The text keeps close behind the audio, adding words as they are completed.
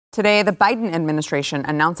Today, the Biden administration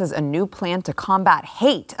announces a new plan to combat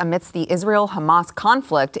hate amidst the Israel-Hamas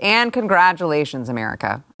conflict. And congratulations,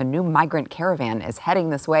 America. A new migrant caravan is heading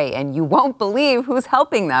this way, and you won't believe who's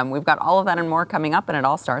helping them. We've got all of that and more coming up, and it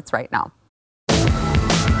all starts right now.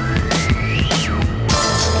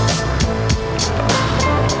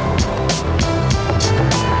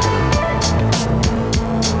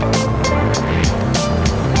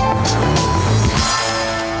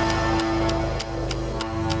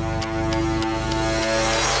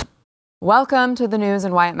 Welcome to the news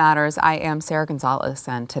and why it matters. I am Sarah Gonzalez,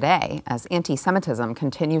 and today, as anti-Semitism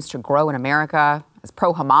continues to grow in America, as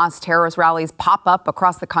pro-Hamas terrorist rallies pop up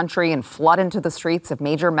across the country and flood into the streets of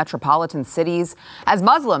major metropolitan cities, as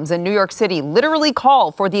Muslims in New York City literally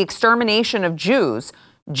call for the extermination of Jews,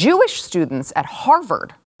 Jewish students at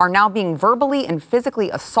Harvard are now being verbally and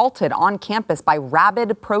physically assaulted on campus by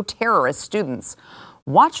rabid pro-terrorist students.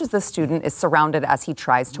 Watch as the student is surrounded as he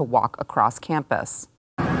tries to walk across campus.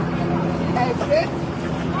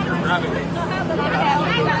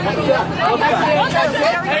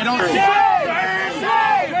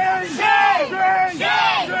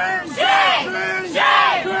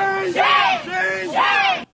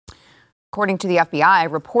 According to the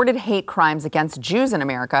FBI, reported hate crimes against Jews in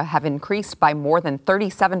America have increased by more than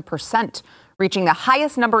 37%, reaching the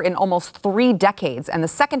highest number in almost 3 decades and the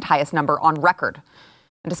second highest number on record.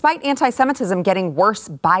 And despite anti-Semitism getting worse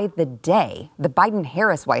by the day, the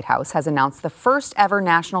Biden-Harris White House has announced the first ever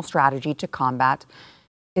national strategy to combat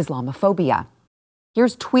Islamophobia.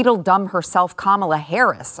 Here's Tweedledum herself, Kamala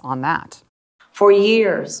Harris, on that. For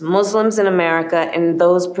years, Muslims in America and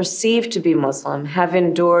those perceived to be Muslim have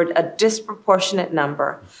endured a disproportionate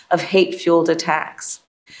number of hate-fueled attacks.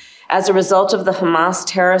 As a result of the Hamas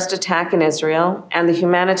terrorist attack in Israel and the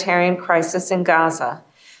humanitarian crisis in Gaza,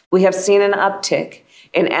 we have seen an uptick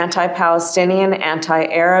in anti-Palestinian,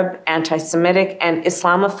 anti-Arab, anti-Semitic, and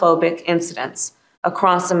Islamophobic incidents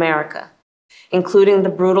across America, including the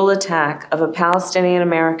brutal attack of a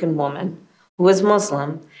Palestinian-American woman who is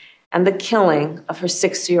Muslim and the killing of her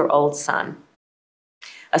 6-year-old son.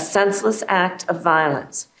 A senseless act of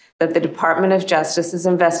violence that the Department of Justice is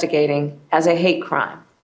investigating as a hate crime.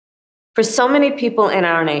 For so many people in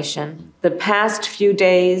our nation, the past few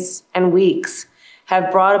days and weeks have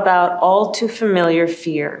brought about all too familiar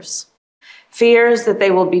fears. Fears that they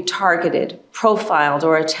will be targeted, profiled,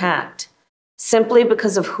 or attacked simply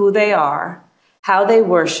because of who they are, how they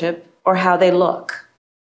worship, or how they look.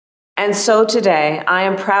 And so today, I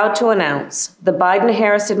am proud to announce the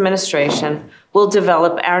Biden-Harris administration will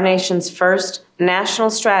develop our nation's first national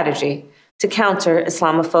strategy to counter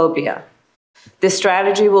Islamophobia. This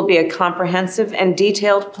strategy will be a comprehensive and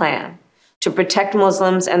detailed plan to protect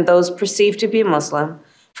Muslims and those perceived to be Muslim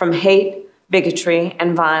from hate, bigotry,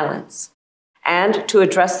 and violence, and to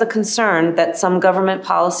address the concern that some government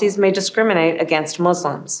policies may discriminate against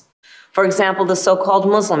Muslims. For example, the so-called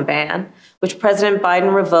Muslim ban, which President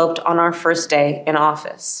Biden revoked on our first day in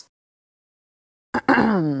office.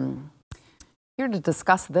 Here to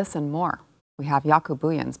discuss this and more, we have Jaco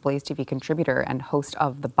Booyens, Blaze TV contributor and host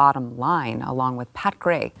of The Bottom Line, along with Pat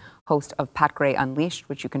Gray, host of Pat Gray Unleashed,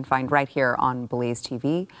 which you can find right here on Blaze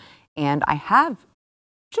TV. And I have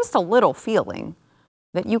just a little feeling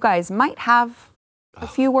that you guys might have a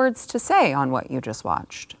few words to say on what you just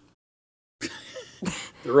watched.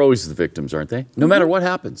 They're always the victims, aren't they? No matter what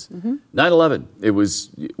happens. 9/11,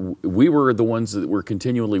 we were the ones that were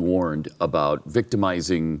continually warned about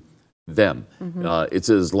victimizing them. It's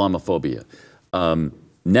Islamophobia.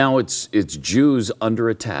 Now it's Jews under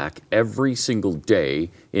attack every single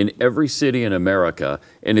day in every city in America,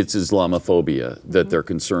 and it's Islamophobia that they're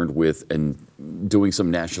concerned with and doing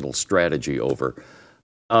some national strategy over.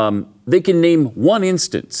 They can name one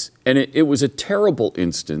instance, and it was a terrible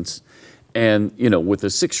instance, and with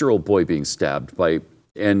a 6-year-old boy being stabbed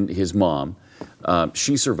and his mom,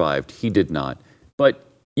 she survived, he did not. But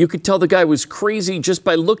you could tell the guy was crazy just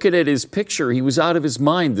by looking at his picture. He was out of his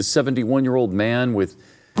mind, the 71-year-old man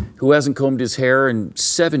who hasn't combed his hair in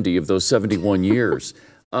 70 of those 71 years.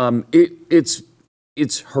 It's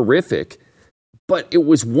horrific, but it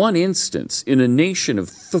was one instance in a nation of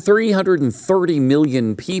 330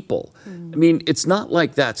 million people. I mean, it's not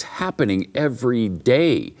like that's happening every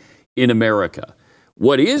day in America.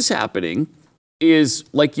 What is happening is,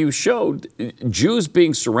 like you showed, Jews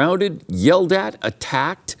being surrounded, yelled at,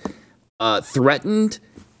 attacked, threatened.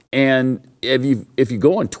 And if you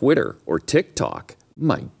go on Twitter or TikTok,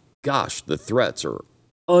 my gosh, the threats are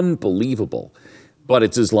unbelievable. But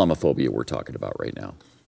it's Islamophobia we're talking about right now.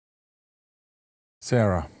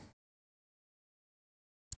 Sarah,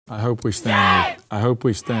 I hope we stay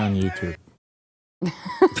on YouTube.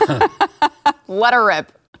 Let her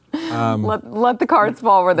rip. Let the cards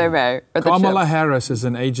fall where they may. Or the Kamala chips. Harris is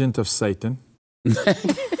an agent of Satan.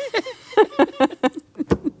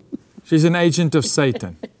 She's an agent of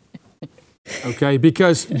Satan. Okay,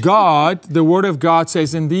 because God, the Word of God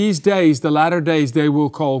says, in these days, the latter days, they will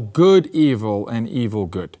call good evil and evil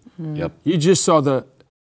good. Yep. You just saw the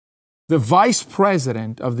Vice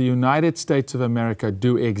President of the United States of America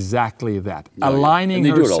do exactly that, aligning And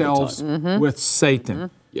they do it all the herself with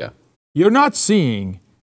Satan. Yeah. You're not seeing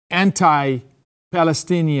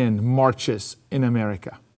anti-Palestinian marches in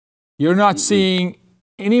America. You're not seeing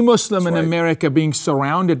any Muslim in America being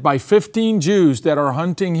surrounded by 15 Jews that are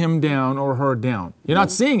hunting him down or her down. You're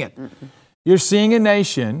not seeing it. You're seeing a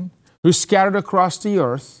nation who's scattered across the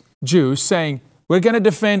earth, Jews, saying, we're going to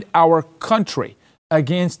defend our country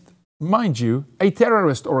against, mind you, a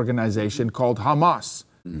terrorist organization called Hamas,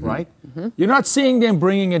 right? You're not seeing them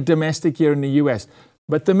bringing a domestic here in the U.S.,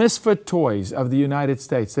 but the misfit toys of the United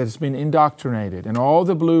States that has been indoctrinated, and all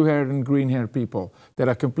the blue-haired and green-haired people that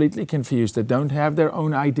are completely confused, that don't have their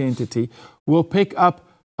own identity, will pick up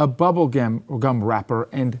a bubblegum wrapper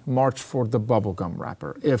and march for the bubblegum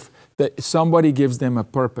wrapper if somebody gives them a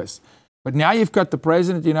purpose. But now you've got the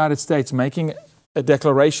President of the United States making a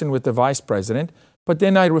declaration with the Vice President, but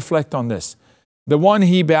then I reflect on this. The one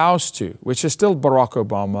he bows to, which is still Barack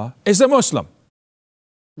Obama, is a Muslim.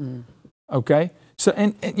 Okay? So,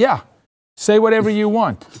 and yeah, say whatever you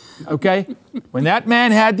want, okay? When that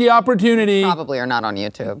man had the opportunity... Probably are not on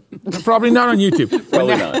YouTube. Probably not on YouTube.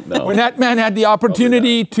 Probably not, no. When that man had the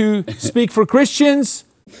opportunity to speak for Christians,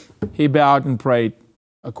 he bowed and prayed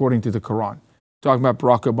according to the Quran. Talking about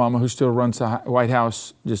Barack Obama, who still runs the White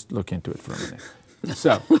House, just look into it for a minute.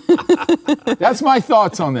 So, that's my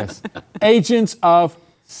thoughts on this. Agents of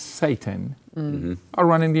Satan are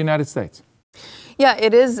running the United States. Yeah,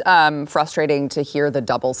 it is frustrating to hear the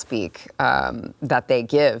doublespeak that they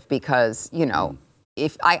give because, you know,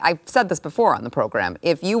 if I've said this before on the program,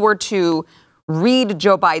 if you were to read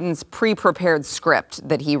Joe Biden's pre-prepared script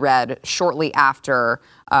that he read shortly after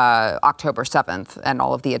October 7th and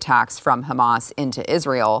all of the attacks from Hamas into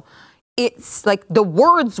Israel, it's like the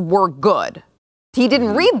words were good. He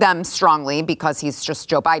didn't read them strongly because he's just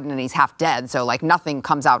Joe Biden and he's half dead, so like nothing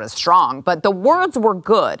comes out as strong, but the words were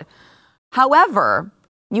good. However,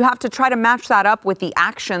 you have to try to match that up with the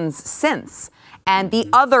actions since and the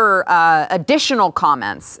other additional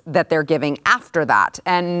comments that they're giving after that.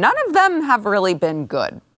 And none of them have really been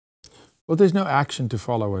good. Well, there's no action to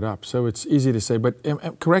follow it up, so it's easy to say. But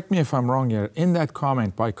correct me if I'm wrong here. In that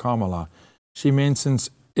comment by Kamala, she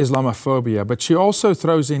mentions Islamophobia, but she also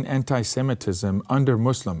throws in anti-Semitism under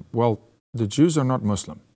Muslim. Well, the Jews are not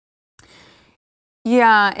Muslim.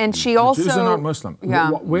 Yeah, and she also... Jews are not Muslim.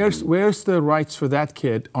 Yeah. Where's the rights for that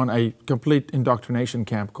kid on a complete indoctrination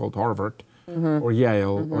camp called Harvard or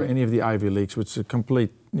Yale or any of the Ivy Leagues, which is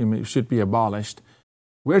should be abolished?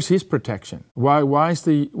 Where's his protection? Why is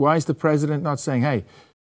the president not saying, hey,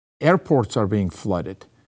 airports are being flooded,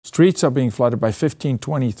 streets are being flooded by 15,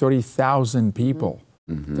 20, 30,000 people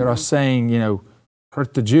that are saying,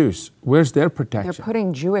 hurt the Jews. Where's their protection? They're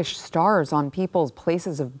putting Jewish stars on people's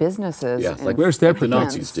places of businesses. Yeah, like where's their the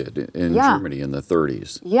protection? Nazis did in Germany in the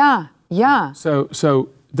 30s. Yeah. So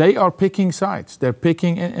they are picking sides. They're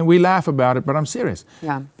picking, and we laugh about it, but I'm serious.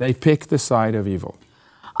 Yeah. They pick the side of evil.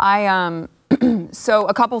 So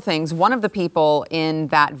a couple things. One of the people in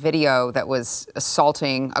that video that was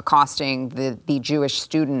accosting the Jewish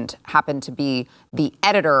student happened to be the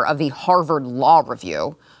editor of the Harvard Law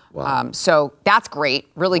Review. Wow. So that's great.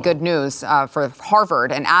 Really good news for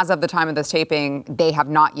Harvard. And as of the time of this taping, they have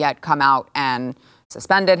not yet come out and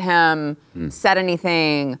suspended him, said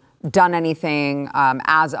anything, done anything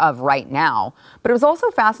as of right now. But it was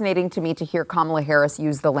also fascinating to me to hear Kamala Harris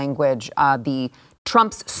use the language, the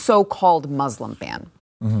Trump's so-called Muslim ban.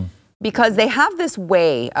 Because they have this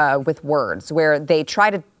way with words where they try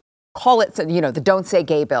to call it, the Don't Say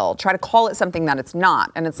Gay bill, try to call it something that it's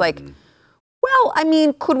not. And it's like, well, I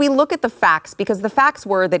mean, could we look at the facts? Because the facts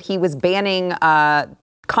were that he was banning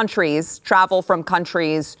travel from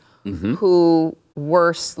countries who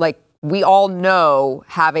were, like, we all know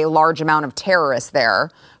have a large amount of terrorists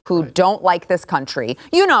there who don't like this country.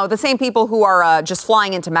 The same people who are just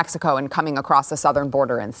flying into Mexico and coming across the southern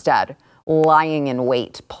border instead, lying in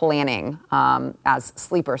wait, planning as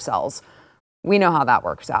sleeper cells. We know how that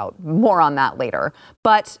works out. More on that later.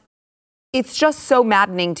 But it's just so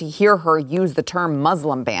maddening to hear her use the term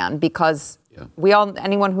Muslim ban because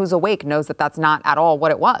anyone who's awake knows that that's not at all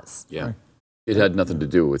what it was. Yeah. It had nothing to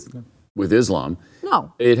do with with Islam.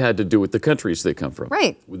 No. It had to do with the countries they come from.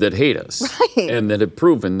 Right. That hate us. Right. And that have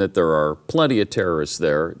proven that there are plenty of terrorists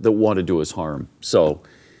there that want to do us harm. So,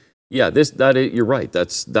 yeah, you're right.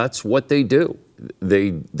 That's what they do.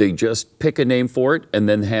 They just pick a name for it and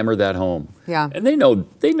then hammer that home. Yeah. And they know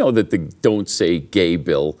that the Don't Say Gay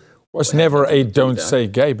bill was never a don't say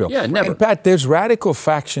gay bill. Yeah, never. And Pat, there's radical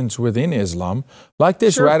factions within Islam, like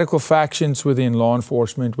there's radical factions within law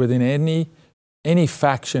enforcement, within any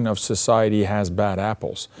faction of society has bad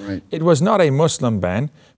apples. Right. It was not a Muslim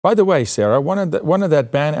ban. By the way, Sarah, one of that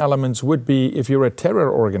ban elements would be if you're a terror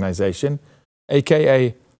organization,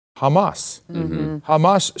 aka Hamas. Mm-hmm.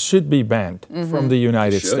 Hamas should be banned from the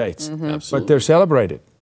United States, Absolutely. but they're celebrated.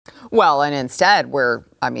 Well, and instead, Joe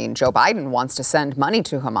Biden wants to send money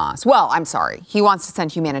to Hamas. Well, I'm sorry. He wants to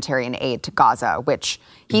send humanitarian aid to Gaza, which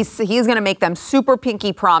he's going to make them super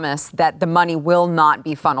pinky promise that the money will not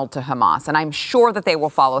be funneled to Hamas. And I'm sure that they will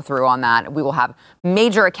follow through on that. We will have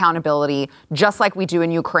major accountability, just like we do in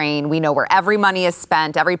Ukraine. We know where every money is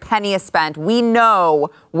spent, every penny is spent. We know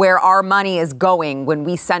where our money is going when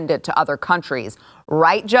we send it to other countries.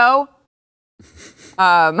 Right, Joe?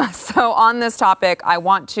 So on this topic, I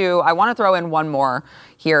want to throw in one more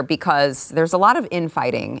here because there's a lot of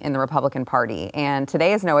infighting in the Republican Party, and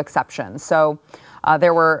today is no exception. So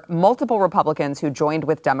there were multiple Republicans who joined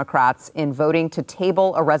with Democrats in voting to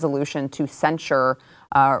table a resolution to censure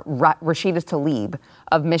Rashida Tlaib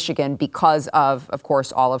of Michigan because of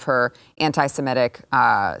course, all of her anti-Semitic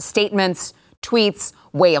statements, tweets,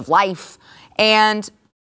 way of life. And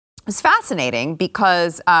it's fascinating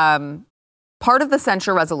because part of the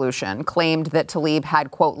censure resolution claimed that Tlaib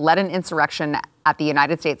had, quote, led an insurrection at the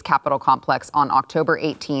United States Capitol complex on October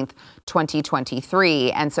 18th,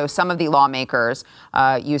 2023. And so some of the lawmakers,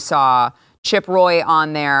 you saw Chip Roy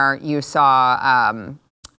on there, you saw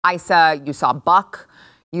Issa, you saw Buck,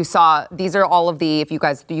 you saw, these are all of the, if you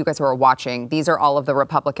guys who are watching, these are all of the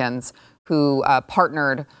Republicans who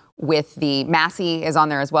partnered with Massey is on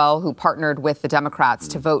there as well, who partnered with the Democrats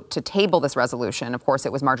to vote to table this resolution. Of course,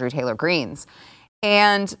 it was Marjorie Taylor Greene's.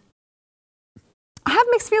 And I have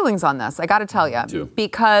mixed feelings on this, I got to tell you,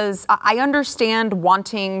 because I understand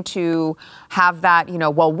wanting to have that,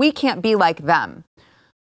 well, we can't be like them.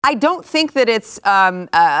 I don't think that it's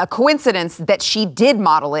a coincidence that she did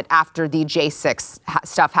model it after the J6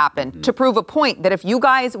 stuff happened to prove a point that if you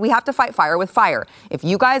guys, we have to fight fire with fire. If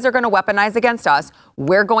you guys are going to weaponize against us,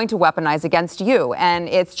 we're going to weaponize against you. And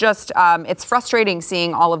it's just, it's frustrating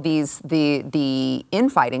seeing all of the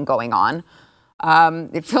infighting going on.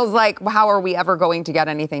 It feels like, how are we ever going to get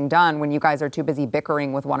anything done when you guys are too busy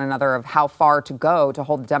bickering with one another of how far to go to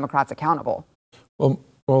hold the Democrats accountable? Well,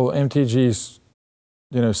 MTG's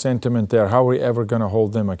sentiment there, how are we ever going to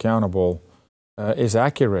hold them accountable, is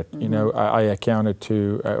accurate. I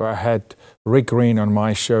had Rick Green on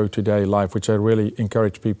my show today live, which I really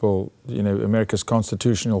encourage people, America's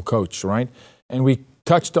constitutional coach, right? And we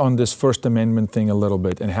touched on this First Amendment thing a little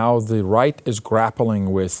bit and how the right is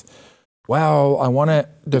grappling with, well, I want to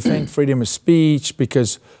defend freedom of speech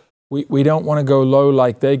because we don't want to go low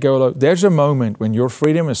like they go low. There's a moment when your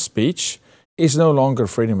freedom of speech is no longer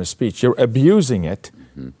freedom of speech. You're abusing it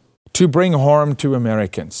to bring harm to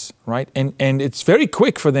Americans, right? And it's very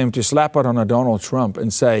quick for them to slap it on a Donald Trump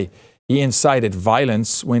and say he incited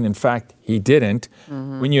violence when in fact he didn't.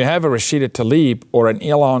 When you have a Rashida Tlaib or an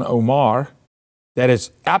Ilhan Omar that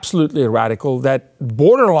is absolutely radical, that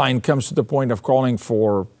borderline comes to the point of calling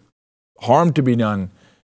for harm to be done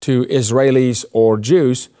to Israelis or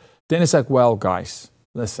Jews, then it's like, well, guys,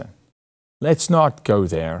 listen. Let's not go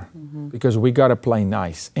there because we got to play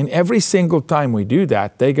nice. And every single time we do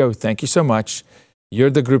that, they go, thank you so much. You're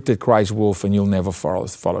the group that cries wolf and you'll never follow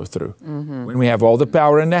through. When we have all the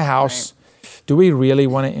power in the House, do we really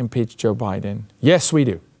want to impeach Joe Biden? Yes, we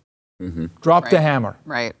do. Drop the hammer.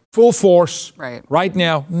 Right. Full force. Right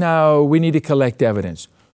now, no, we need to collect evidence.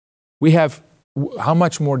 We have, how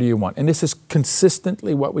much more do you want? And this is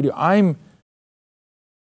consistently what we do.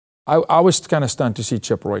 I was kind of stunned to see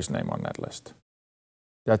Chip Roy's name on that list.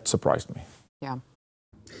 That surprised me. Yeah.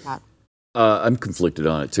 I'm conflicted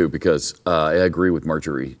on it too because I agree with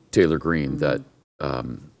Marjorie Taylor Greene that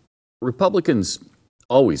Republicans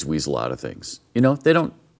always weasel out of things. They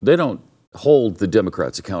don't hold the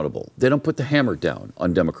Democrats accountable. They don't put the hammer down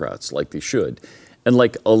on Democrats like they should, and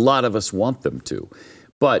like a lot of us want them to.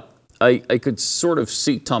 But I could sort of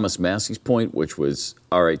see Thomas Massey's point, which was,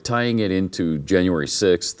 all right, tying it into January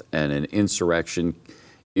 6th and an insurrection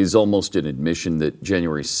is almost an admission that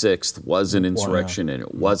January 6th was an insurrection and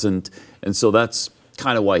it wasn't. And so that's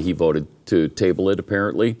kind of why he voted to table it,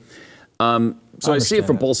 apparently. So I see it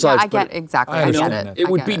from both Yeah, sides. I get but exactly. I I get understand it. it I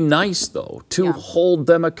would get be it. nice, though, to Yeah. hold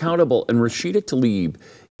them accountable. And Rashida Tlaib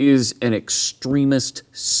is an extremist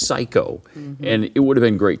psycho, and it would have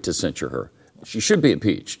been great to censure her. She should be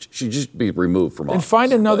impeached. She should just be removed from office. And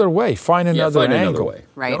find another way. Find another find angle. another way.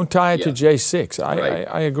 Right. Don't tie it to Yeah. J6. Right.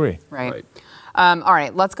 I agree. Right. All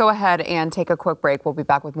right, let's go ahead and take a quick break. We'll be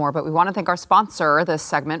back with more, but we want to thank our sponsor this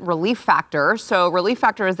segment, Relief Factor. So Relief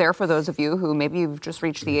Factor is there for those of you who maybe you've just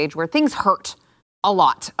reached the age where things hurt a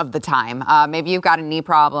lot of the time. Maybe you've got a knee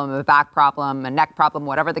problem, a back problem, a neck problem,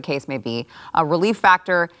 whatever the case may be. Relief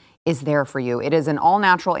Factor is there for you. It is an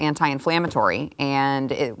all-natural anti-inflammatory,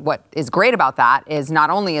 and what is great about that is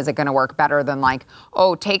not only is it going to work better than like,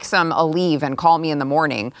 oh, take some Aleve and call me in the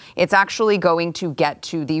morning, it's actually going to get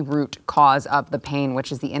to the root cause of the pain,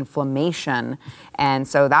 which is the inflammation. And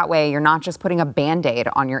so that way you're not just putting a Band-Aid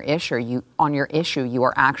on your issue, you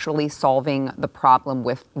are actually solving the problem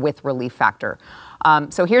with Relief Factor.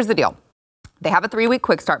 So here's the deal. They have a 3-week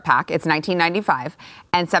quick start pack. It's $19.95.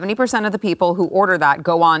 And 70% of the people who order that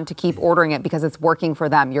go on to keep ordering it because it's working for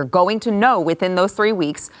them. You're going to know within those 3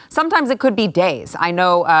 weeks. Sometimes it could be days. I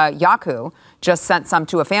know Yaku just sent some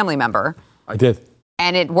to a family member. I did.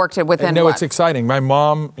 And it worked within No, what? it's exciting. My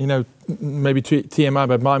mom, maybe TMI,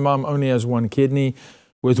 but my mom only has one kidney.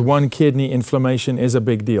 With one kidney, inflammation is a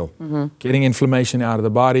big deal. Getting inflammation out of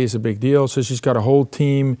the body is a big deal. So she's got a whole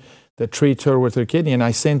team that treats her with her kidney. And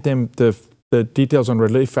I sent them the details on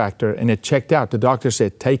Relief Factor, and it checked out. The doctor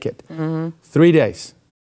said, take it. 3 days.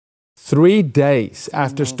 3 days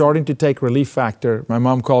after starting to take Relief Factor, my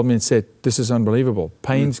mom called me and said, this is unbelievable.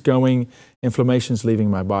 Pain's going, inflammation's leaving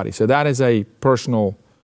my body. So that is a personal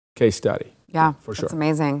case study. Yeah, for sure. It's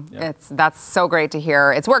amazing. Yeah. That's so great to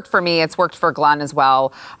hear. It's worked for me. It's worked for Glenn as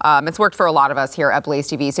well. It's worked for a lot of us here at Blaze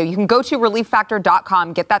TV. So you can go to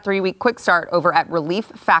ReliefFactor.com, get that 3-week quick start over at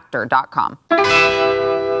ReliefFactor.com.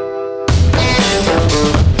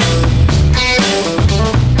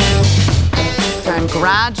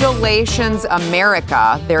 Congratulations,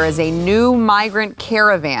 America. There is a new migrant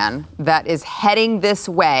caravan that is heading this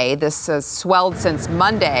way. This has swelled since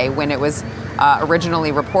Monday when it was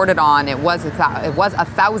originally reported on. It was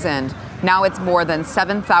 1,000. Now it's more than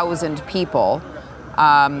 7,000 people.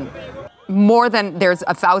 There's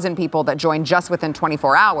 1,000 people that joined just within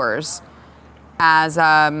 24 hours. As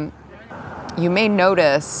you may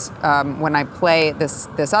notice when I play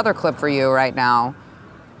this other clip for you right now,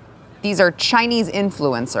 these are Chinese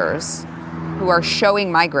influencers who are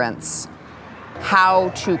showing migrants how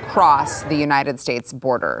to cross the United States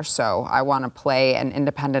border. So I want to play an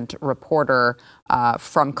independent reporter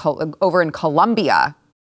from over in Colombia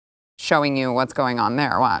showing you what's going on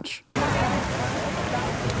there. Watch.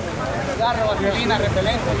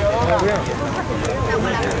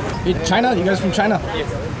 China? You guys from China?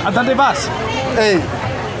 ¿A dónde vas? Hey,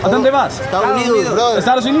 ¿A dónde vas? Estados Unidos, brother.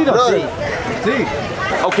 Estados Unidos? Brother. Sí.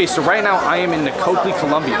 Okay, so right now I am in Nicocli,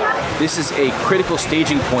 Colombia. This is a critical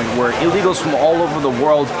staging point where illegals from all over the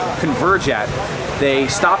world converge at. They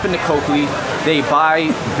stop in Nicocli, they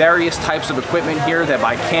buy various types of equipment here. They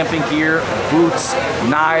buy camping gear, boots,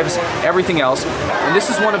 knives, everything else. And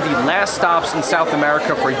this is one of the last stops in South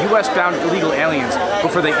America for US-bound illegal aliens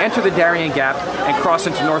before they enter the Darien Gap and cross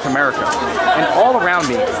into North America. And all around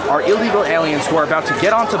me are illegal aliens who are about to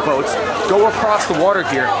get onto boats, go across the water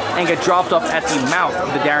here, and get dropped off at the mouth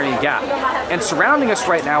of the Darien Gap. And surrounding us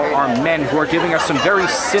right now are men who are giving us some very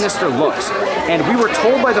sinister looks. And we were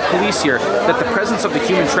told by the police here that the presence of the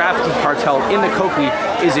human trafficking cartel in Nicocli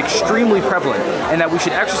is extremely prevalent, and that we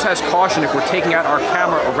should exercise caution if we're taking out our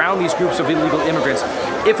camera around these groups of illegal immigrants,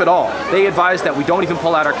 if at all. They advise that we don't even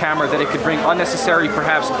pull out our camera, that it could bring unnecessary,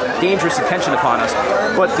 perhaps dangerous attention upon us.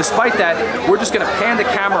 But despite that, we're just going to pan the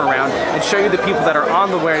camera around and show you the people that are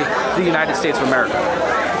on the way to the United States of America.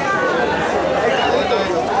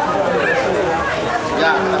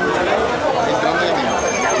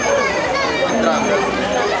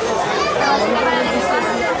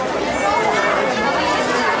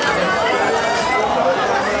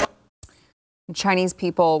 Chinese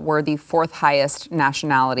people were the 4th highest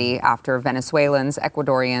nationality after Venezuelans,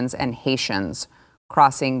 Ecuadorians, and Haitians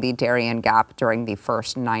crossing the Darien Gap during the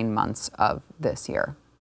first 9 months of this year.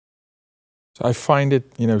 So I find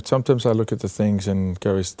it, sometimes I look at the things and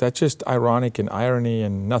go, is that just ironic and irony,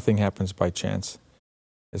 and nothing happens by chance?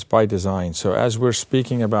 It's by design. So as we're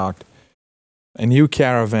speaking about a new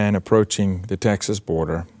caravan approaching the Texas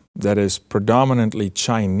border that is predominantly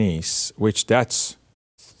Chinese, which that's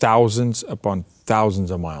thousands upon thousands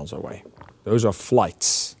of miles away. Those are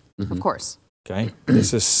flights. Of course. Okay?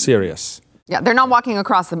 This is serious. Yeah, they're not walking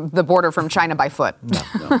across the border from China by foot.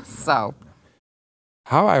 No. So,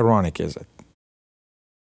 How ironic is it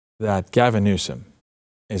that Gavin Newsom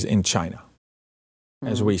is in China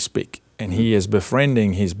as we speak, and he is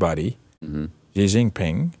befriending his buddy, Xi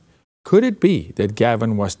Jinping. Could it be that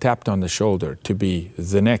Gavin was tapped on the shoulder to be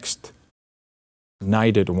the next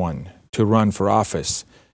knighted one to run for office?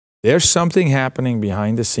 There's something happening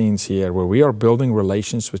behind the scenes here where we are building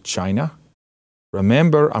relations with China.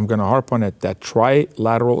 Remember, I'm going to harp on it, that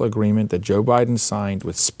trilateral agreement that Joe Biden signed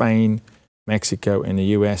with Spain, Mexico, and the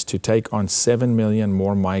U.S. to take on 7 million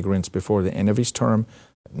more migrants before the end of his term.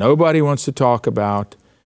 Nobody wants to talk about.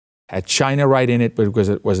 Had China right in it, because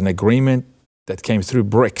it was an agreement that came through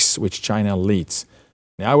BRICS, which China leads.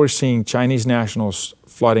 Now we're seeing Chinese nationals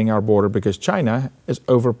flooding our border because China is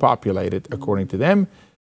overpopulated, according to them.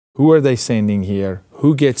 Who are they sending here?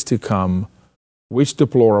 Who gets to come? Which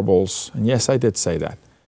deplorables? And yes, I did say that.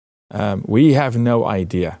 We have no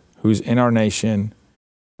idea who's in our nation.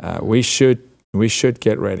 We should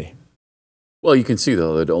get ready. Well, you can see,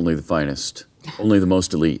 though, that only the finest, only the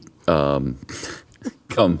most elite come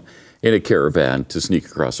in a caravan to sneak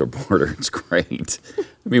across our border. It's great.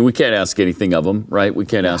 I mean, we can't ask anything of them, right? We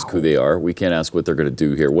can't ask who they are. We can't ask what they're going to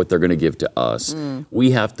do here, what they're going to give to us.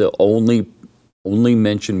 We have to only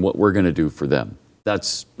mention what we're going to do for them.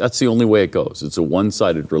 That's the only way it goes. It's a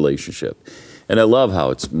one-sided relationship. And I love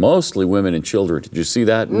how it's mostly women and children. Did you see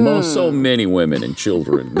that? So many women and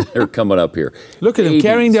children that are coming up here. Look at them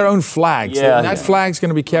carrying their own flags. Yeah, that flag's going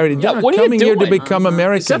to be carried. They're what not coming here to doing? become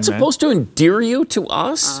American. Is that supposed to endear you to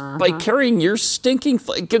us by carrying your stinking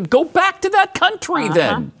flag? Go back to that country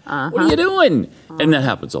then. What are you doing? And that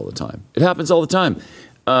happens all the time. It happens all the time.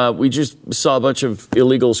 We just saw a bunch of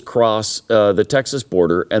illegals cross the Texas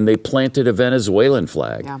border, and they planted a Venezuelan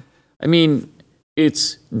flag. Yeah. I mean,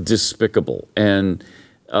 it's despicable. And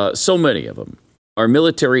so many of them are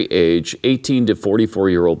military age, 18 to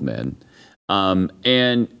 44-year-old men.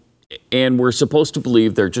 And we're supposed to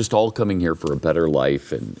believe they're just all coming here for a better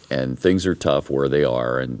life, and things are tough where they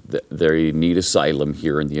are, and they need asylum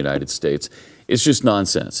here in the United States. It's just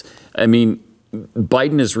nonsense. I mean,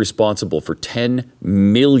 Biden is responsible for 10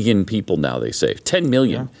 million people now, they say. 10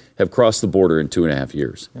 million have crossed the border in 2.5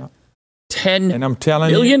 years. Yeah. 10 and I'm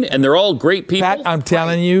telling million, you, and they're all great people. Pat, I'm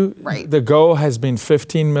telling you, the goal has been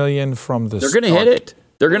 15 million from the start. They're going to hit it.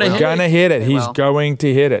 They're going to hit it. He's going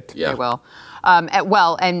to hit it. Yeah. They will.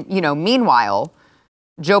 Meanwhile,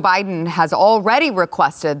 Joe Biden has already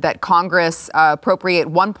requested that Congress appropriate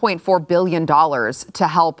 $1.4 billion to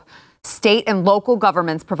help state and local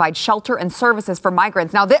governments provide shelter and services for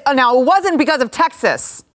migrants. Now, it wasn't because of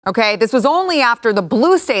Texas. Okay, this was only after the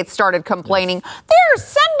blue states started complaining. They're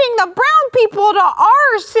sending the brown people to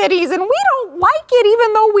our cities, and we don't like it,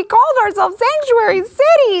 even though we called ourselves sanctuary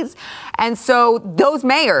cities. And so those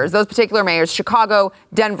particular mayors, Chicago,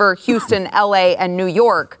 Denver, Houston, LA, and New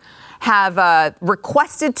York, have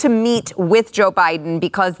requested to meet with Joe Biden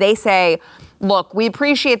because they say, look, we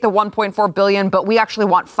appreciate the $1.4 billion, but we actually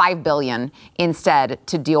want $5 billion instead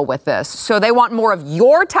to deal with this. So they want more of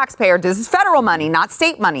your taxpayer. This is federal money, not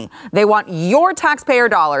state money. They want your taxpayer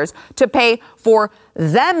dollars to pay for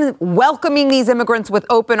them welcoming these immigrants with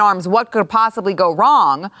open arms. What could possibly go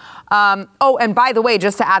wrong? And by the way,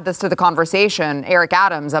 just to add this to the conversation, Eric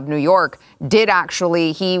Adams of New York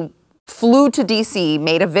he flew to D.C.,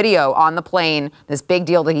 made a video on the plane, this big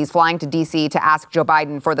deal that he's flying to D.C. to ask Joe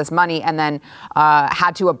Biden for this money, and then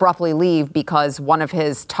had to abruptly leave because one of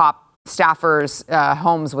his top staffers'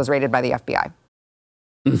 homes was raided by the FBI.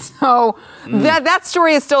 So that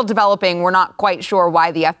story is still developing. We're not quite sure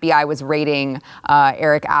why the FBI was raiding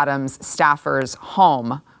Eric Adams' staffer's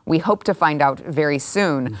home. We hope to find out very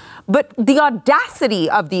soon. But the audacity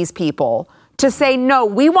of these people to say, no,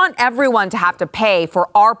 we want everyone to have to pay for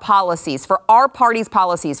our policies, for our party's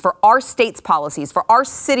policies, for our state's policies, for our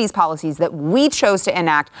city's policies that we chose to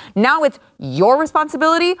enact. Now it's your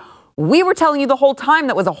responsibility. We were telling you the whole time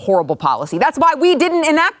that was a horrible policy. That's why we didn't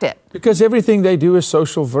enact it. Because everything they do is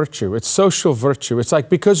social virtue. It's social virtue. It's like,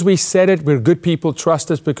 because we said it, we're good people.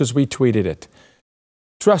 Trust us because we tweeted it.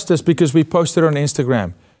 Trust us because we posted it on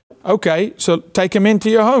Instagram. Okay, so take them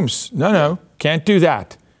into your homes. No, can't do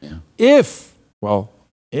that. Yeah.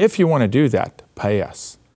 If you want to do that, pay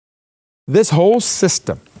us. This whole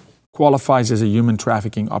system qualifies as a human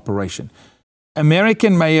trafficking operation.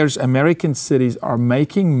 American mayors, American cities are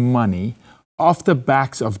making money off the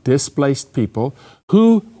backs of displaced people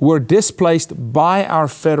who were displaced by our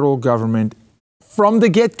federal government from the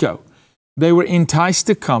get-go. They were enticed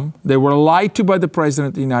to come. They were lied to by the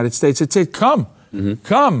President of the United States. It said, come,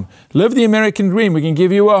 live the American dream. We can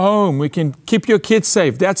give you a home. We can keep your kids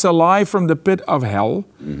safe. That's a lie from the pit of hell.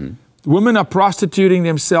 Women are prostituting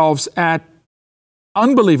themselves at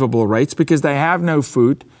unbelievable rates because they have no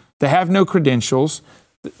food. They have no credentials.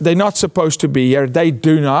 They're not supposed to be here. They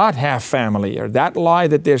do not have family here. That lie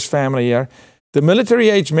that there's family here. The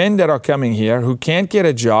military-age men that are coming here who can't get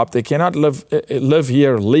a job, they cannot live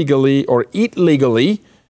here legally or eat legally,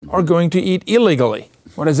 are going to eat illegally.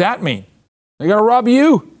 What does that mean? They're going to rob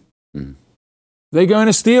you. They're going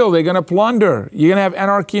to steal. They're going to plunder. You're going to have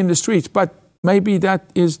anarchy in the streets. But maybe that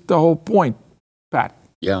is the whole point, Pat.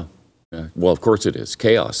 Yeah. Well, of course it is.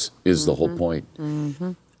 Chaos is the whole point.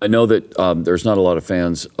 I know that there's not a lot of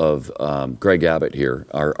fans of Greg Abbott here,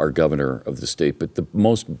 our governor of the state, but the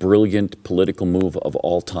most brilliant political move of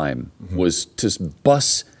all time was to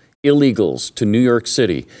bus illegals to New York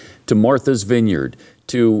City, to Martha's Vineyard,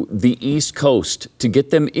 to the East Coast, to get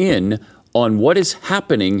them in on what is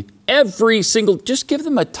happening every single, just give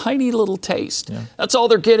them a tiny little taste. Yeah. That's all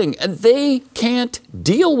they're getting. And they can't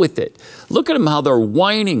deal with it. Look at them, how they're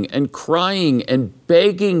whining and crying and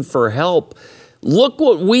begging for help. Look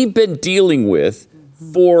what we've been dealing with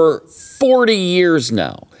for 40 years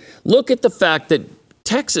now. Look at the fact that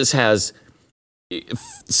Texas has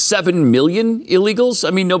 7 million illegals.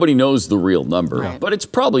 I mean, nobody knows the real number, but it's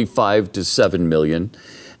probably 5 to 7 million.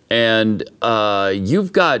 And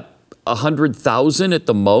you've got 100,000 at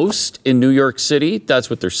the most in New York City. That's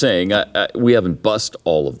what they're saying. We haven't bussed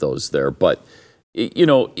all of those there, but you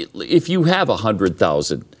know, if you have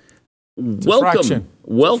 100,000,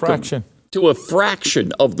 welcome to a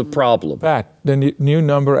fraction of the problem. Pat, the new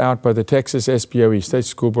number out by the Texas SBOE, State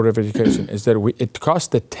School Board of Education, is that it costs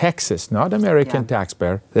the Texas, not American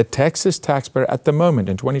taxpayer, the Texas taxpayer at the moment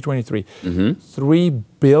in 2023, $3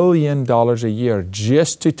 billion a year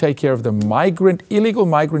just to take care of the illegal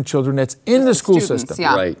migrant children that's in the school system.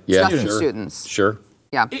 Yeah. Right. Yeah. Just the students. Sure.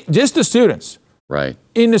 Yeah. Just the students. Right.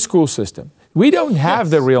 In the school system. We don't have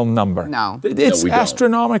the real number. No. It's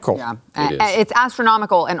astronomical. Yeah. It is. It's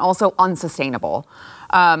astronomical and also unsustainable.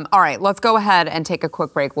 All right, let's go ahead and take a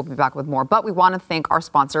quick break. We'll be back with more. But we want to thank our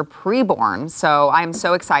sponsor, Preborn. So I'm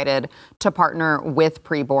so excited to partner with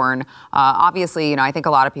Preborn. Obviously, you know, I think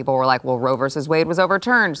a lot of people were like, well, Roe versus Wade was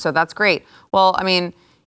overturned, so that's great. Well, I mean,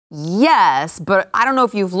 yes, but I don't know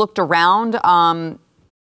if you've looked around.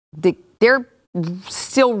 They're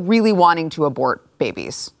still really wanting to abort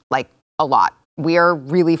babies, like a lot. We are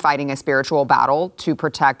really fighting a spiritual battle to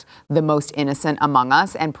protect the most innocent among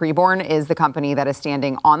us. And Preborn is the company that is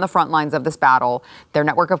standing on the front lines of this battle. Their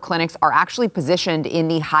network of clinics are actually positioned in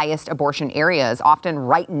the highest abortion areas, often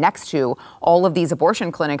right next to all of these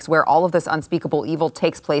abortion clinics where all of this unspeakable evil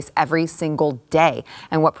takes place every single day.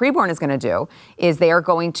 And what Preborn is going to do is they are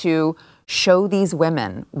going to show these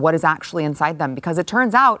women what is actually inside them, because it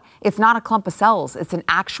turns out it's not a clump of cells. It's an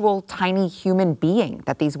actual tiny human being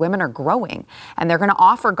that these women are growing. And they're going to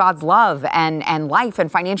offer God's love and life and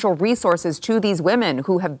financial resources to these women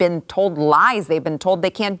who have been told lies. They've been told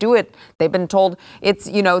they can't do it. They've been told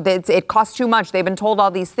it costs too much. They've been told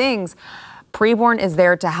all these things. Preborn is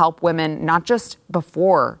there to help women, not just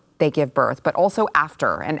before they give birth, but also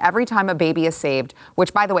after. And every time a baby is saved,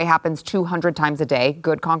 which by the way happens 200 times a day,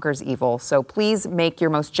 good conquers evil. So please make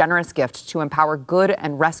your most generous gift to empower good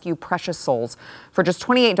and rescue precious souls. For just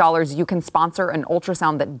 $28, you can sponsor an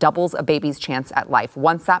ultrasound that doubles a baby's chance at life.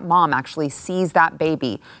 Once that mom actually sees that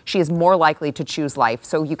baby, she is more likely to choose life.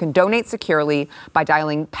 So you can donate securely by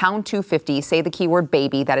dialing pound 250, say the keyword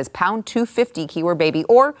baby, that is pound 250 keyword baby,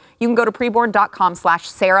 or you can go to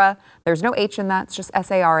preborn.com/Sarah. There's no H in that, it's just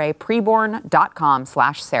SARA,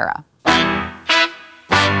 preborn.com/Sarah.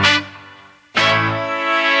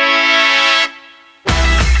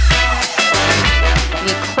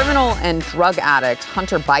 The criminal and drug addict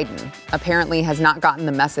Hunter Biden apparently has not gotten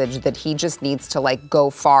the message that he just needs to go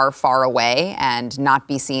far, far away and not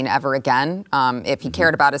be seen ever again. If he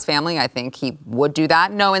cared about his family, I think he would do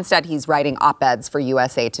that. No, instead he's writing op-eds for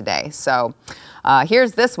USA Today. So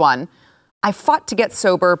here's this one. I fought to get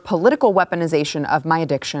sober. Political weaponization of my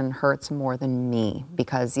addiction hurts more than me.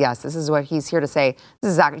 Because, yes, this is what he's here to say.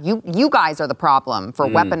 This is you guys are the problem for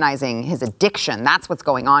weaponizing his addiction. That's what's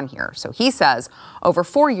going on here. So he says, over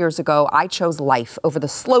 4 years ago, I chose life over the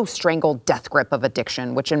slow, strangled death grip of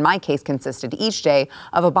addiction, which in my case consisted each day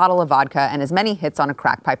of a bottle of vodka and as many hits on a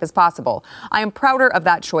crack pipe as possible. I am prouder of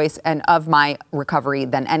that choice and of my recovery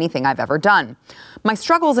than anything I've ever done. My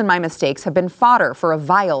struggles and my mistakes have been fodder for a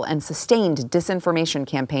vile and sustained disinformation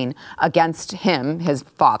campaign against him, his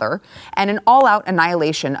father, and an all-out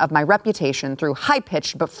annihilation of my reputation through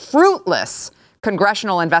high-pitched but fruitless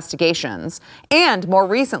congressional investigations, and more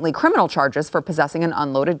recently, criminal charges for possessing an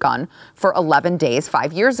unloaded gun for 11 days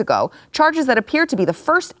 5 years ago, charges that appear to be the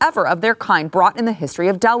first ever of their kind brought in the history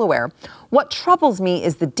of Delaware. What troubles me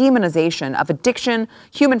is the demonization of addiction,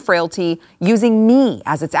 human frailty, using me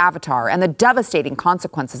as its avatar, and the devastating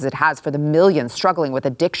consequences it has for the millions struggling with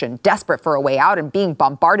addiction, desperate for a way out, and being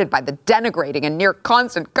bombarded by the denigrating and near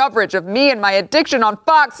constant coverage of me and my addiction on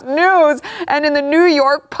Fox News and in the New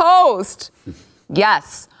York Post.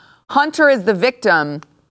 Yes, Hunter is the victim.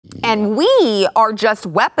 And we are just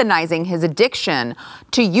weaponizing his addiction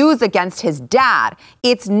to use against his dad.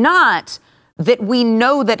 It's not that we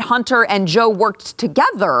know that Hunter and Joe worked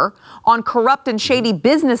together on corrupt and shady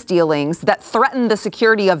business dealings that threatened the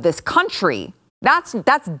security of this country. That's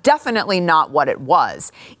definitely not what it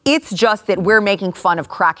was. It's just that we're making fun of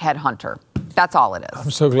crackhead Hunter. That's all it is.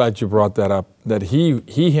 I'm so glad you brought that up, that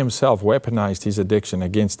he himself weaponized his addiction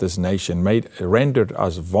against this nation, rendered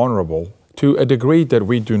us vulnerable to a degree that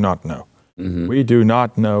we do not know. Mm-hmm. We do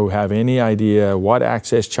not know, have any idea what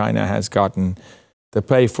access China has gotten to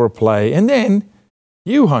pay for play. And then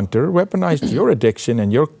you, Hunter, weaponized your addiction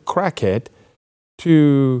and your crackhead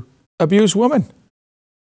to abuse women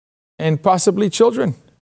and possibly children.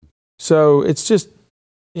 So it's just,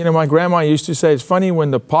 my grandma used to say, it's funny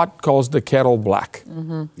when the pot calls the kettle black.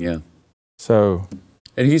 Mm-hmm. Yeah. So.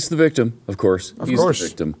 And he's the victim, of course. He's the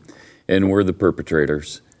victim. And we're the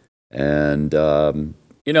perpetrators. And,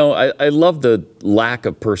 I love the lack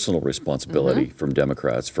of personal responsibility from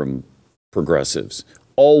Democrats, from progressives.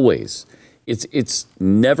 Always. It's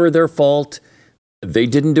never their fault. They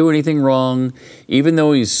didn't do anything wrong. Even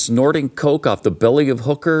though he's snorting coke off the belly of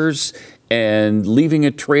hookers and leaving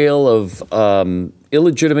a trail of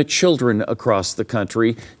illegitimate children across the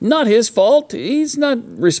country, not his fault. He's not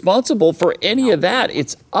responsible for any of that.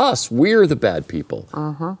 It's us. We're the bad people.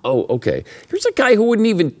 Uh-huh. Oh, okay. Here's a guy who wouldn't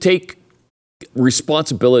even take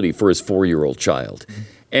responsibility for his 4-year-old child.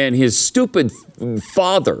 And his stupid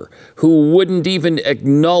father, who wouldn't even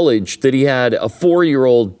acknowledge that he had a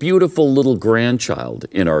 4-year-old beautiful little grandchild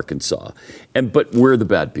in Arkansas. But we're the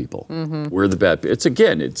bad people. Mm-hmm. We're the bad people. It's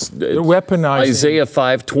weaponizing Isaiah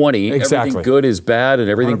 5:20. Exactly. Everything good is bad and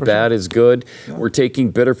everything 100%. Bad is good. Yeah. We're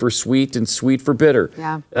taking bitter for sweet and sweet for bitter.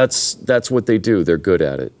 Yeah. That's what they do. They're good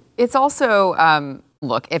at it. It's also,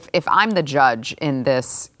 look, if I'm the judge in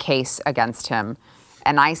this case against him,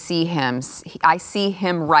 and I see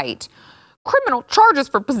him write criminal charges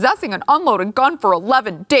for possessing an unloaded gun for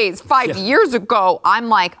 11 days 5 years ago, I'm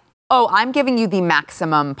like, oh, I'm giving you the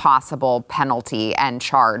maximum possible penalty and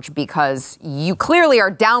charge because you clearly are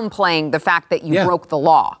downplaying the fact that you broke the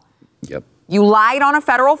law. Yep. You lied on a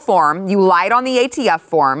federal form. You lied on the ATF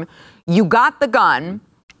form. You got the gun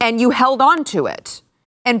and you held on to it.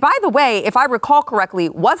 And by the way, if I recall correctly,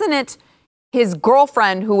 wasn't it his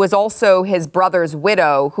girlfriend, who was also his brother's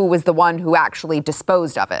widow, who was the one who actually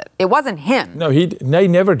disposed of it? It wasn't him. No, they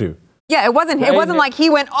never do. Yeah, it wasn't. It wasn't like he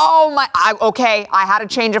went, I had a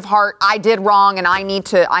change of heart. I did wrong, and I need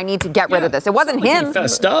to get rid of this. It wasn't him. He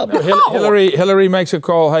fessed up. No. Hillary makes a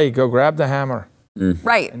call. Hey, go grab the hammer.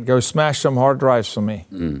 Right. And go smash some hard drives for me.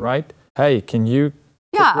 Right? Hey, can you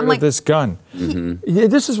get rid of this gun? Mm-hmm. Yeah,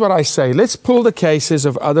 this is what I say. Let's pull the cases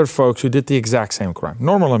of other folks who did the exact same crime.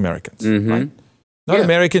 Normal Americans, right? Not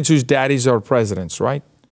Americans whose daddies are presidents, right?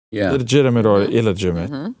 Yeah. Legitimate or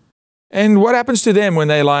illegitimate. Mm-hmm. And what happens to them when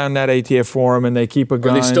they lie on that ATF forum and they keep a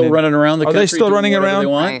gun? Are they still running around the country? Are they still running around? They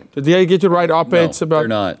want? Right. Did they get to write op-eds about? They're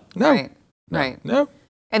not. No. Right. Right. No.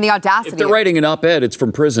 And the audacity. If they're writing an op-ed, it's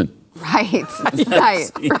from prison. Right.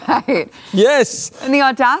 Right. Yes. And the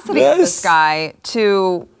audacity of this guy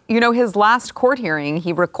to, his last court hearing,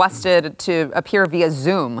 he requested to appear via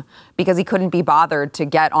Zoom because he couldn't be bothered to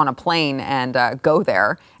get on a plane and go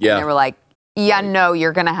there. Yeah. And they were like, no,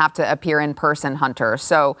 you're going to have to appear in person, Hunter.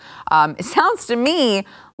 So it sounds to me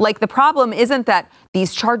like the problem isn't that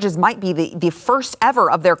these charges might be the first ever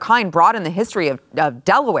of their kind brought in the history of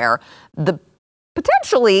Delaware.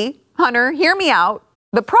 Potentially, Hunter, hear me out.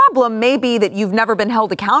 The problem may be that you've never been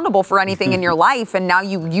held accountable for anything in your life, and now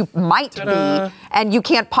you might be, and you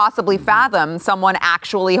can't possibly fathom someone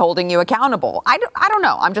actually holding you accountable. I don't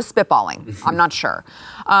know. I'm just spitballing. I'm not sure.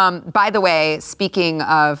 By the way, speaking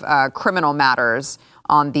of criminal matters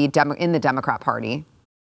in the Democrat Party,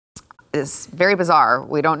 is very bizarre.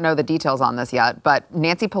 We don't know the details on this yet, but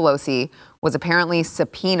Nancy Pelosi was apparently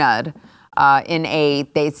subpoenaed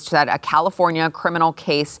they said a California criminal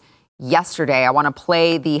case yesterday. I want to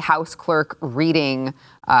play the House clerk reading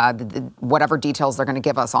whatever details they're going to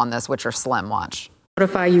give us on this, which are slim. Watch.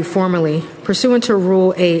 Notify you formally, pursuant to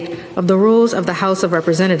Rule 8 of the Rules of the House of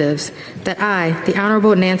Representatives, that I, the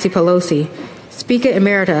Honorable Nancy Pelosi, Speaker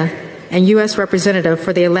Emerita and U.S. Representative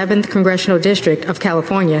for the 11th Congressional District of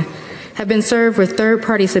California, have been served with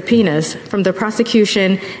third-party subpoenas from the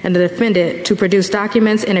prosecution and the defendant to produce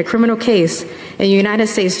documents in a criminal case in United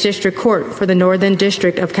States District Court for the Northern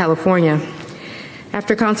District of California.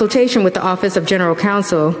 After consultation with the Office of General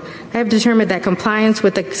Counsel, I have determined that compliance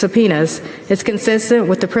with the subpoenas is consistent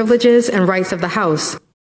with the privileges and rights of the House.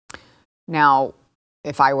 Now,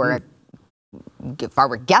 if I were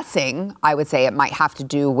guessing, I would say it might have to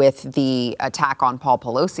do with the attack on Paul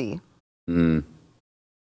Pelosi.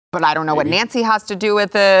 But I don't know what Nancy has to do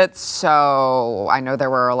with it. So I know there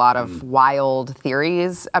were a lot of wild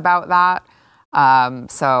theories about that.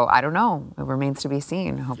 So I don't know. It remains to be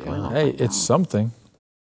seen. Hopefully. Yeah. Hey, it's something.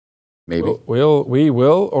 Maybe. We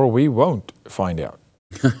will or we won't find out.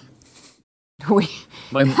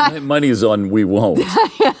 My money is on we won't.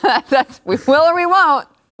 We will or we won't.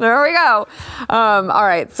 There we go. All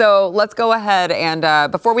right, so let's go ahead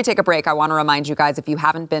and before we take a break, I want to remind you guys, if you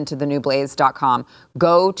haven't been to thenewblaze.com,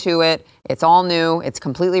 go to it. It's all new. It's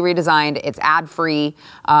completely redesigned. It's ad-free,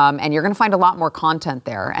 and you're going to find a lot more content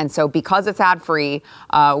there. And so because it's ad-free,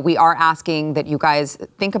 we are asking that you guys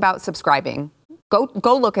think about subscribing.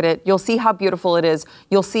 Go look at it. You'll see how beautiful it is.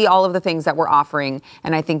 You'll see all of the things that we're offering.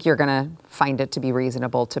 And I think you're going to find it to be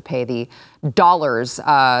reasonable to pay the dollars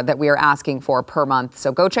that we are asking for per month.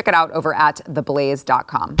 So go check it out over at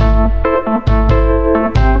theblaze.com.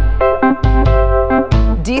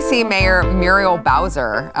 D.C. Mayor Muriel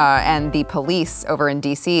Bowser and the police over in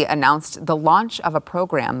D.C. announced the launch of a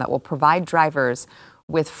program that will provide drivers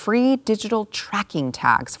with free digital tracking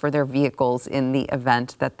tags for their vehicles in the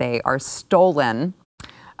event that they are stolen.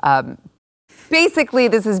 Basically,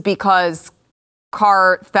 this is because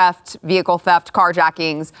car theft, vehicle theft,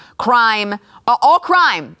 carjackings, crime, all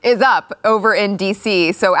crime is up over in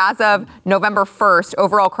D.C. So as of November 1st,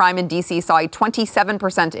 overall crime in D.C. saw a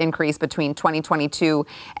 27% increase between 2022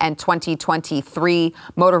 and 2023.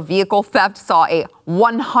 Motor vehicle theft saw a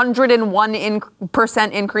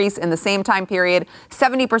 101% increase in the same time period,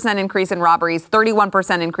 70% increase in robberies,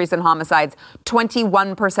 31% increase in homicides,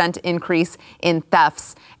 21% increase in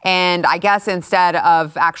thefts. And I guess instead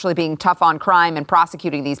of actually being tough on crime and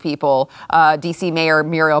prosecuting these people, D.C. Mayor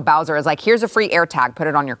Muriel Bowser is like, here's a free AirTag, put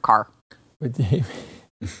it on your car.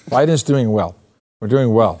 Biden's doing well. We're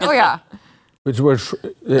doing well. Oh, yeah.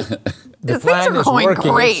 The plan is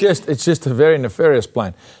working. Great. It's just a very nefarious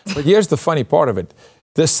plan. But here's the funny part of it.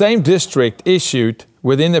 The same district issued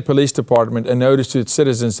within the police department a notice to its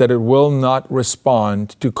citizens that it will not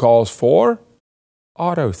respond to calls for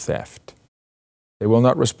auto theft. They will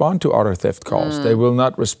not respond to auto theft calls. They will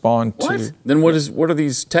not respond to... Then what are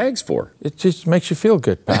these tags for? It just makes you feel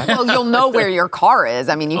good, Pat. Well, you'll know where your car is.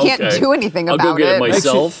 I mean, you can't do anything about it. I'll go get it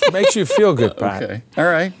myself. Makes you feel good, Pat. Okay. All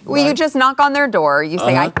right. Well, you just knock on their door. You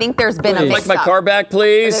say, I think there's been a mix-up. Like my car back,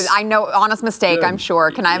 please. I know, honest mistake, Good. I'm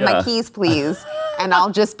sure. Can I have my keys, please? And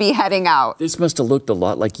I'll just be heading out. This must have looked a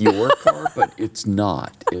lot like your car, but it's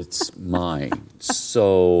not. It's mine.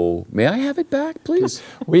 So may I have it back, please?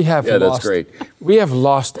 We have Yeah, lost. that's great. We have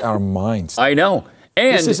lost our minds. I know.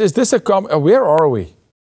 And Is this a where are we?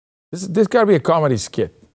 This got to be a comedy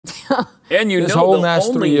skit. and you this know whole they'll last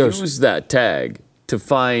 3 only years. use that tag to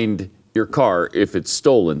find your car if it's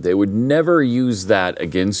stolen. They would never use that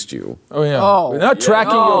against you. Oh yeah. We're not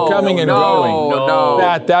tracking your coming and going.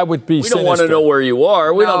 No. That would be We sinister. don't want to know where you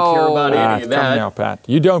are. We don't care about any of Come that. now, Pat.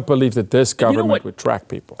 You don't believe that this you know government what? would track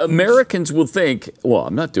people. Americans will think, well,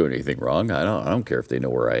 I'm not doing anything wrong. I don't care if they know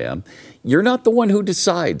where I am. You're not the one who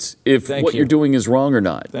decides if what you're doing is wrong or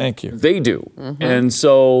not. Thank you. They do. And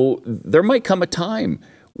so there might come a time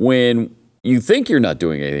when you think you're not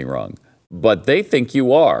doing anything wrong, but they think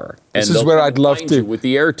you are. And This is they'll where come I'd love find to- you with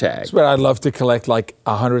the AirTag. That's where I'd love to collect like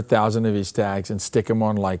 100,000 of these tags and stick them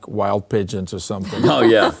on like wild pigeons or something. Oh,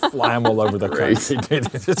 yeah. Fly them all over the country.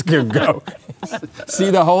 Just go. See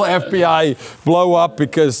the whole FBI blow up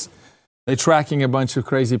because they're tracking a bunch of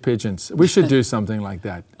crazy pigeons. We should do something like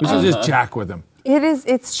that. We should just jack with them.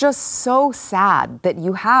 It's just so sad that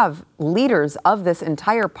you have leaders of this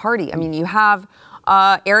entire party. I mean, you have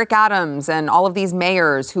Eric Adams and all of these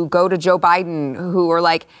mayors who go to Joe Biden who are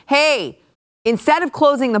like, hey, instead of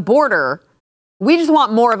closing the border, we just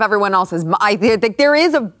want more of everyone else's. I think there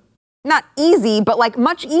is a not easy, but like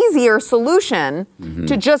much easier solution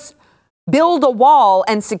to just build a wall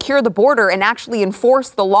and secure the border and actually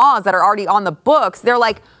enforce the laws that are already on the books. They're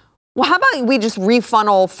like, well, how about we just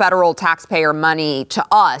refunnel federal taxpayer money to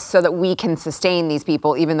us so that we can sustain these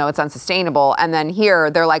people, even though it's unsustainable. And then here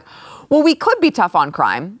they're like, well, we could be tough on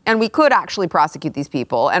crime and we could actually prosecute these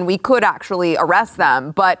people and we could actually arrest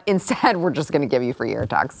them. But instead, we're just going to give you free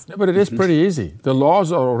AirTags. Yeah, but it is pretty easy. The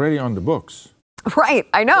laws are already on the books. Right,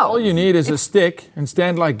 I know. All you need is a stick and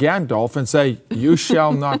stand like Gandalf and say, "You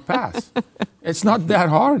shall not pass." It's not that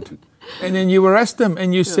hard. And then you arrest them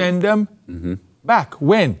and you send them back.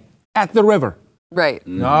 When? At the river. Right.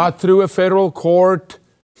 Not through a federal court,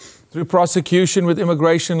 through prosecution with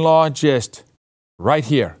immigration law, just right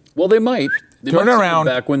here. Well, they might. They Turn might send around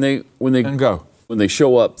them back when they and go. When they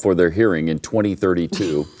show up for their hearing in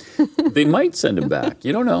 2032. They might send them back.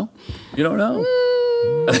 You don't know. You don't know.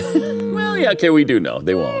 Well, yeah, okay, we do know.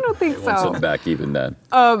 They won't. I don't think They won't so. send them back even then.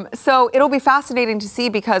 So it'll be fascinating to see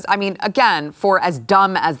because, I mean, again, for as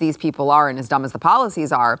dumb as these people are and as dumb as the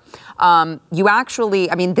policies are, you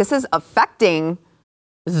actually, I mean, this is affecting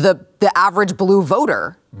the average blue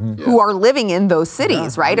voter who are living in those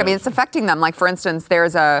cities, right? I mean, it's affecting them. Like, for instance,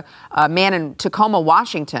 there's a man in Tacoma,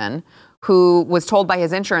 Washington, who was told by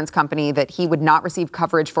his insurance company that he would not receive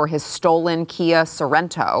coverage for his stolen Kia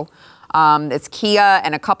Sorento. It's Kia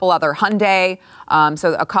and a couple other Hyundai.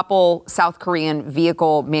 So a couple South Korean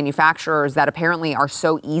vehicle manufacturers that apparently are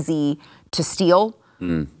so easy to steal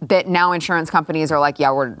that now insurance companies are like,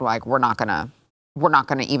 yeah, we're not gonna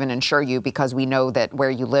even insure you because we know that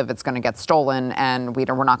where you live it's gonna get stolen and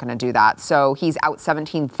we're not gonna do that. So he's out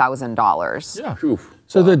 $17,000. Yeah.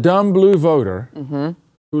 So the dumb blue voter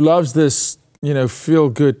who loves this,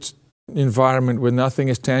 feel-good environment where nothing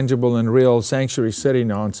is tangible and real, sanctuary city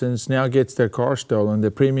nonsense, now gets their car stolen,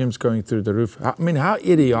 the premiums going through the roof. I mean, how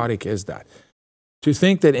idiotic is that? To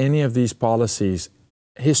think that any of these policies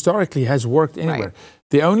historically has worked anywhere.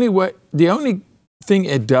 Right. The only thing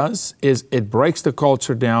it does is it breaks the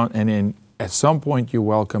culture down, and then at some point you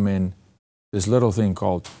welcome in this little thing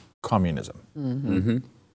called communism,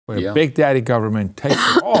 where big daddy government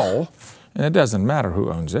takes it all, and it doesn't matter who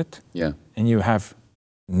owns it. Yeah. And you have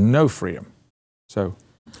no freedom. So,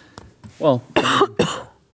 well,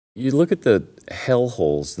 you look at the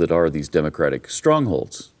hellholes that are these Democratic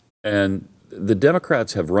strongholds, and the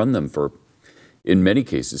Democrats have run them for, in many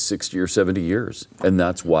cases, 60 or 70 years, and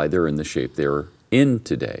that's why they're in the shape they're in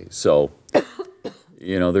today. So,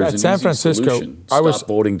 there's an San easy Francisco, solution. Stop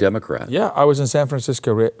voting Democrat. Yeah, I was in San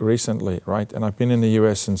Francisco recently, right? And I've been in the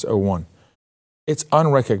U.S. since 2001. It's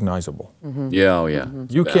unrecognizable. Yeah, oh yeah.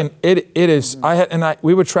 You can. It is.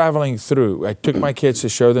 We were traveling through. I took my kids to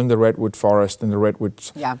show them the redwood forest and the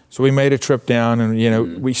redwoods. Yeah. So we made a trip down, and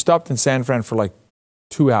we stopped in San Fran for like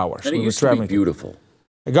 2 hours. And it we used were to be traveling. beautiful.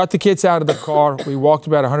 I got the kids out of the car. We walked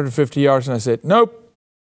about 150 yards, and I said, "Nope,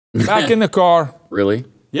 back in the car." Really?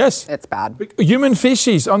 Yes. It's bad. Human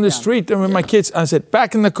feces on the street. And with my kids, I said,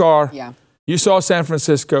 "Back in the car." Yeah. You saw San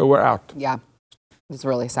Francisco. We're out. Yeah. It's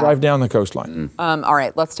really sad. Drive down the coastline. All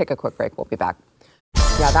right, let's take a quick break. We'll be back.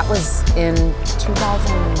 Yeah, that was in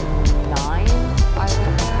 2009, I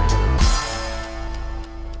think.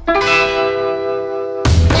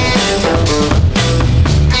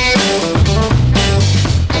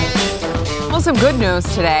 Well, some good news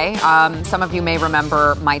today. Some of you may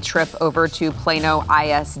remember my trip over to Plano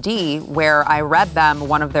ISD, where I read them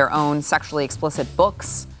one of their own sexually explicit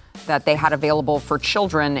books that they had available for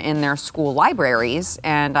children in their school libraries.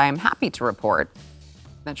 And I am happy to report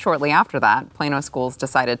that shortly after that, Plano schools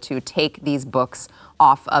decided to take these books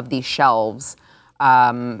off of the shelves.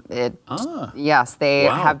 Yes, they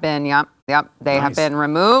have been, they have been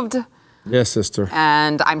removed. Yes, sister.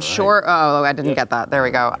 And I'm sure, I didn't get that. There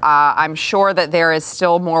we go. I'm sure that there is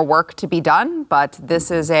still more work to be done, but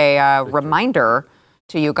this is a reminder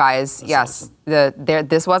to you guys. Yes,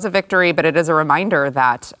 this was a victory, but it is a reminder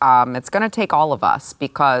that it's going to take all of us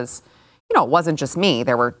because, it wasn't just me.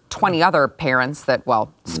 There were 20 other parents that,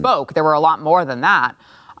 spoke. There were a lot more than that.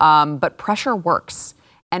 But pressure works,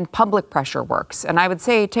 and public pressure works. And I would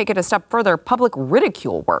say, take it a step further, public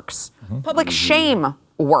ridicule works. Public shame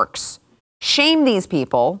works. Shame these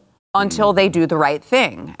people until they do the right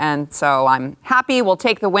thing. And so I'm happy we'll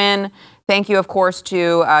take the win. Thank you, of course,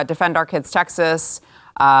 to Defend Our Kids Texas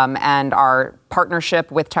and our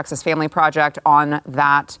partnership with Texas Family Project on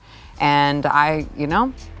that. And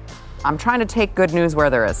I'm trying to take good news where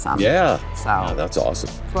there is some. Yeah. So that's awesome.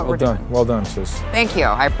 That's what Well we're done. doing. Well done, sis. Thank you.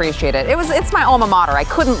 I appreciate it. It's my alma mater. I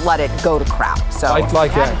couldn't let it go to crap. So Fight like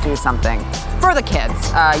I had that. to do something for the kids.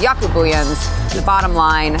 Yaku Booyans, The Bottom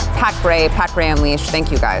Line, Pat Gray Unleashed.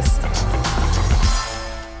 Thank you, guys.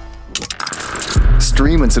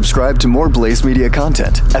 Stream and subscribe to more Blaze Media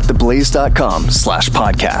content at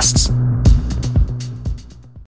theblaze.com/podcasts.